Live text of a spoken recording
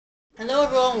Hello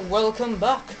everyone, welcome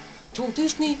back to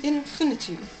Disney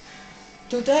Infinity.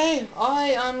 Today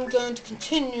I am going to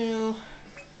continue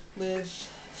with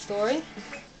story,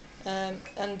 and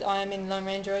I am in Lone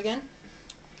Ranger again.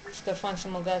 Let's go find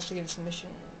some more guys to give us some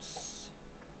missions.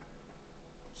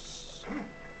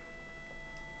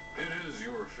 It is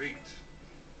your fate.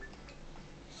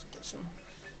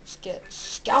 Let's get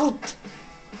Scout!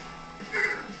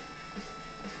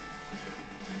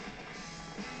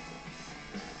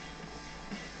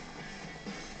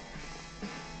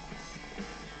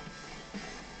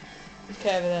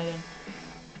 Okay, over there then.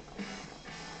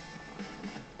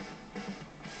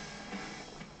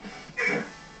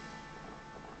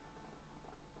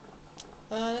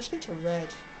 Let's go to Red.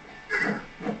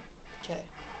 Okay.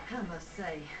 I must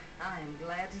say, I am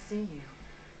glad to see you.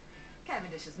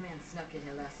 Cavendish's men snuck in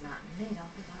here last night and made off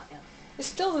with our elephant. It's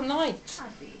still the night.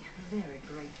 I'd be very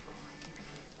grateful if you could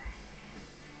give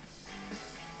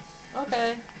it back.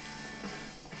 Okay.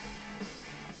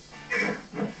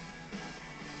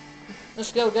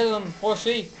 Let's go get him,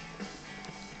 horsey.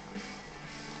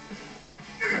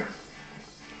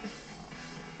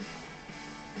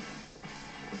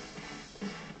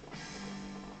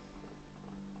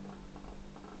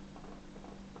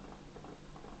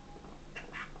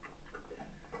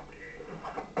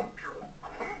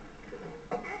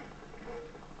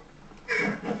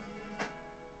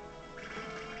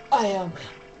 I am,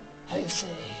 how you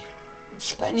say,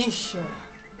 Spanish.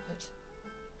 But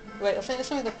wait, I think there's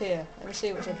something up here. Let me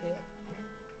see what's up here.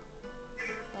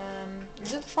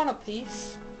 Is it the final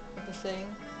piece of the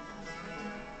thing?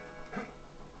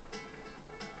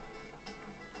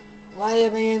 Why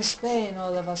am I in Spain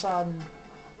all of a sudden?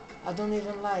 I don't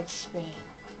even like Spain.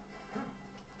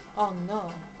 Oh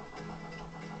no.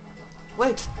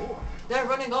 Wait! They're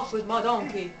running off with my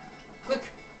donkey!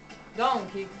 Quick!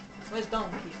 Donkey! Where's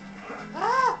donkey?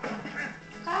 Ah!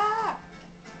 Ah!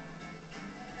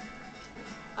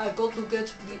 I got to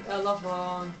get the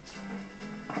elephant.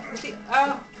 Where's the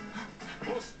arrow?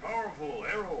 Most powerful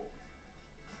arrow.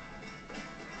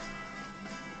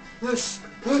 Yes!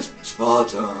 Yes!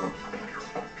 Sparta!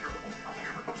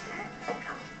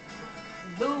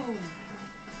 Boom!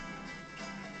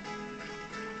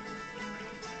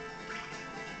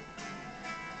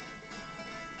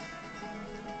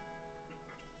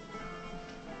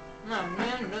 No,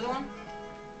 man, another one?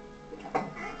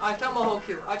 I tomahawk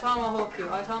you, I tomahawk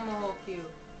you, I tomahawk you.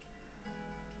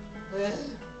 Ugh.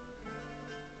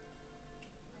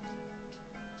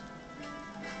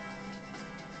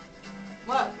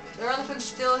 What? The elephant's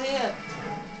still here.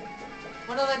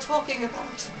 What are they talking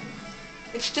about?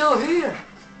 It's still here.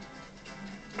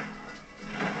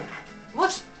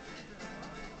 What?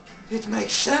 It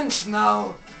makes sense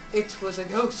now. It was a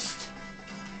ghost.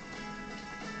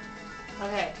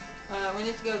 Okay, we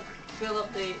need to go fill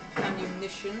up the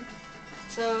ammunition.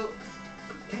 So,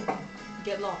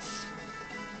 get lost.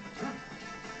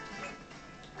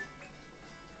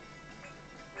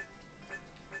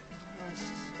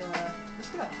 Let's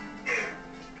go.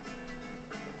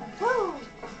 Whoa!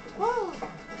 Whoa!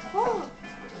 Whoa!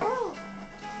 Whoa!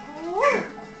 Whoa!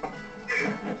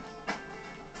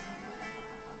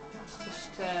 Let's just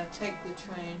take the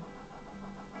train.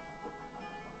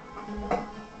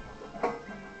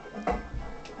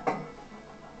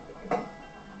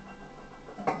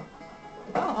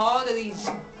 How hard are these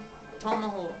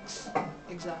tomahawks?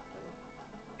 Exactly.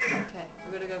 Okay,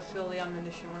 we're gonna go fill the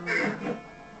ammunition when we're done.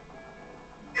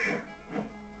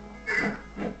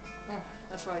 Oh,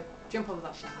 that's right. Jump over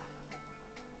that side.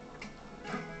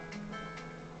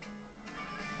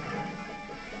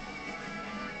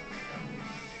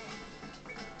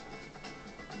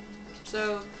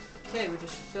 So, okay, we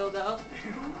just filled that up.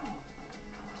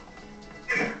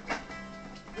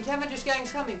 The Cavendish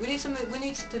gang's coming. We need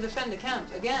to defend the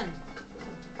camp again.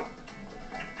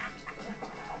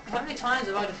 How many times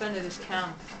have I defended this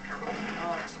camp?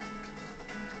 Oh,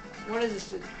 what is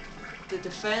this? The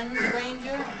defense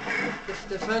ranger? The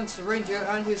defense ranger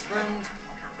and his friend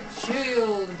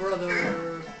Shield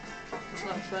brother. It's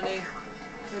not funny.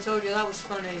 I told you that was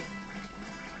funny.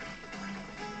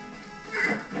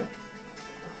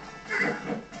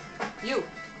 You.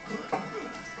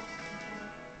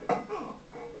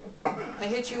 I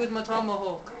hit you with my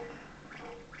tomahawk.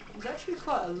 There's actually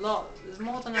quite a lot. There's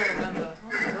more than I remember. Oh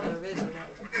my god, there is a lot.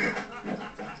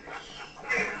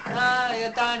 Ah, you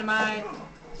got dynamite.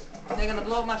 They're gonna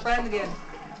blow up my friend again.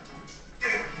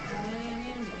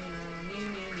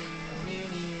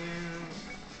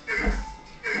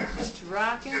 Just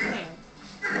rocking camp.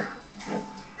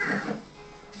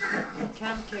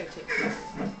 Camp caretaker.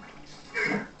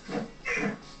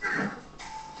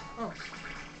 Oh.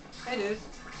 Hey, dude.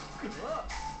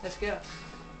 Let's go.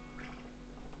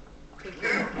 Take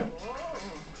care.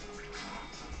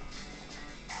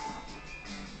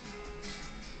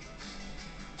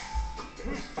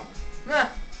 Nah.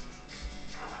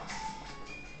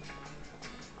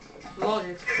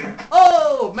 Logic.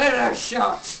 Oh, made a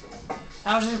shot.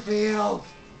 How's it feel?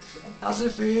 How's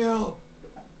it feel?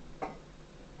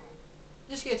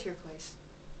 Just get to your place.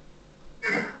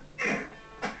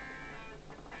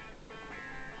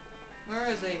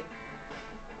 Where is he?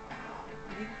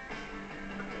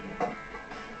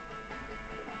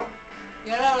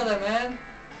 Get out of there, man.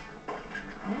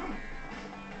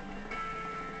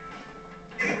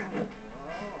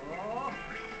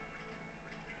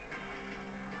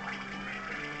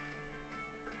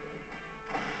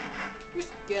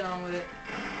 Just get on with it.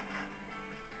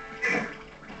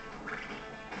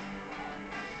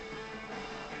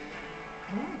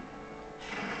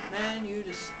 Man, you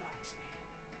despise me.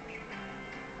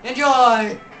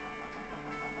 Enjoy!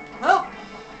 Well,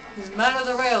 he's mad at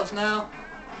the rails now.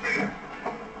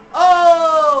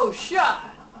 Oh, shot!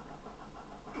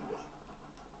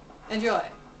 Enjoy.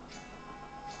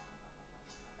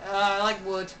 I like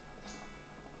wood.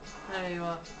 There you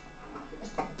are.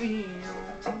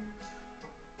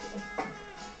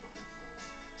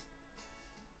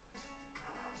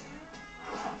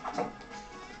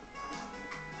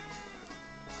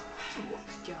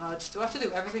 God, do I have to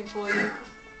do everything for you?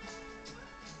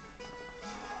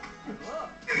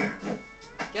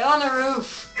 Get on the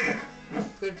roof!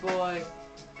 Good boy.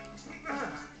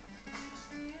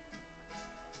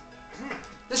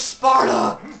 The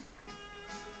Sparta!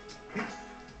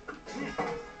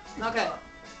 Okay.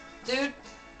 Dude,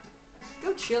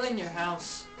 go chill in your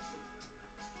house.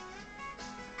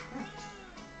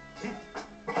 Did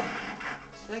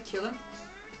I kill him?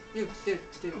 Dude.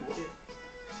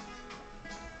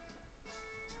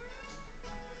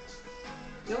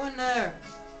 Go in there.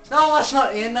 No, that's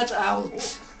not in, that's out.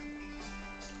 For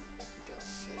God's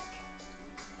sake.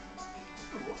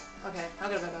 Okay, I'll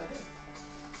get back out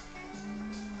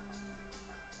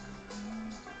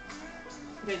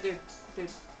here. Okay, dude.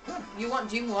 Do you want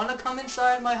to come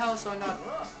inside my house or not?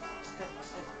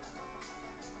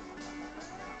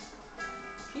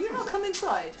 Can you not come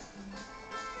inside?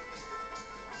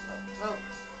 Oh,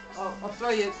 I'll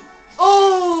throw you.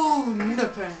 Oh,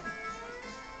 nipping.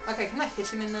 Okay, can I hit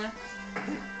him in there?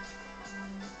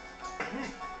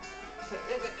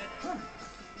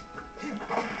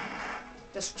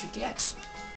 That's what you get.